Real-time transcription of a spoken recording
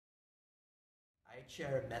I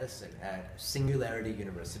chair medicine at Singularity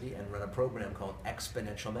University and run a program called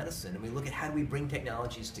Exponential Medicine. And we look at how do we bring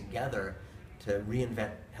technologies together to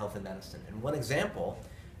reinvent health and medicine. And one example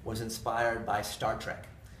was inspired by Star Trek.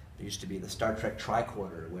 There used to be the Star Trek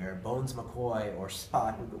tricorder where Bones McCoy or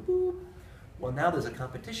Spock would go boop. Well, now there's a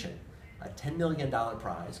competition, a $10 million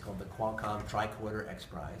prize called the Qualcomm Tricorder X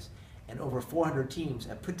Prize. And over 400 teams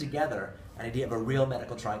have put together an idea of a real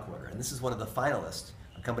medical tricorder. And this is one of the finalists,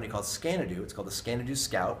 a company called Scanadu. It's called the Scanadu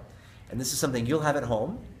Scout. And this is something you'll have at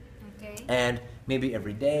home. Okay. And maybe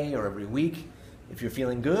every day or every week, if you're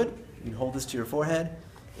feeling good, you can hold this to your forehead.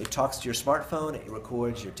 It talks to your smartphone. It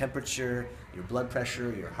records your temperature, your blood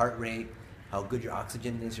pressure, your heart rate, how good your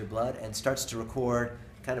oxygen is, your blood, and starts to record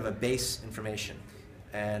kind of a base information.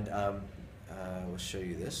 And we'll show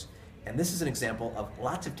you this. And this is an example of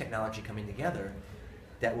lots of technology coming together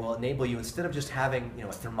that will enable you, instead of just having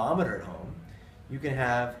a thermometer at home, you can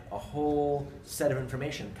have a whole set of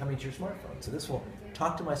information coming to your smartphone. So this will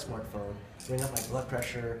talk to my smartphone, bring up my blood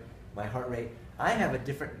pressure, my heart rate. I have a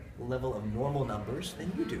different level of normal numbers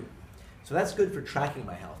than you do. So that's good for tracking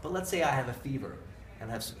my health. But let's say I have a fever and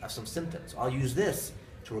have some symptoms. I'll use this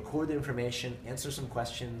to record the information, answer some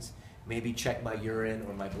questions, maybe check my urine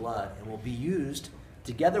or my blood, and will be used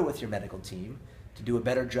together with your medical team to do a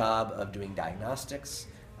better job of doing diagnostics,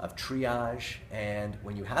 of triage, and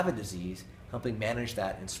when you have a disease, helping manage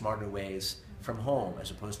that in smarter ways from home as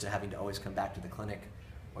opposed to having to always come back to the clinic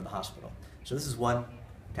or the hospital. So this is one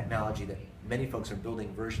technology that many folks are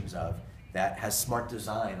building versions of that has smart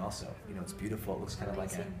design also. It's beautiful. It looks kind of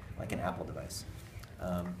like an Apple device.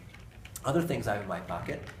 Other things I have in my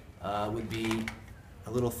pocket would be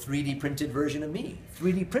a little 3D printed version of me.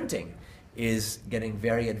 3D printing is getting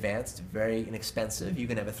very advanced, very inexpensive. You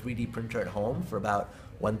can have a 3D printer at home for about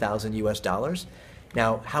 $1,000 US.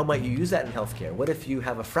 Now, how might you use that in healthcare? What if you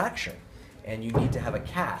have a fracture and you need to have a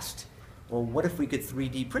cast? Well, what if we could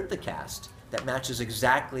 3D print the cast that matches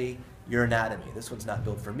exactly your anatomy? This one's not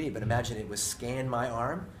built for me, but imagine it was scan my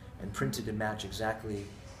arm and printed to match exactly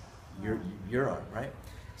your arm, right?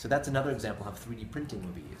 So that's another example of how 3D printing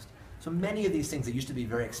will be used. So many of these things that used to be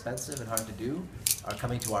very expensive and hard to do are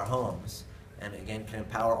coming to our homes, and again can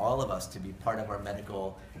empower all of us to be part of our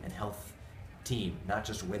medical and health team, not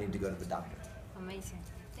just waiting to go to the doctor. Amazing.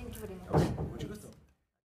 Thank you very much. Okay. Mucho gusto.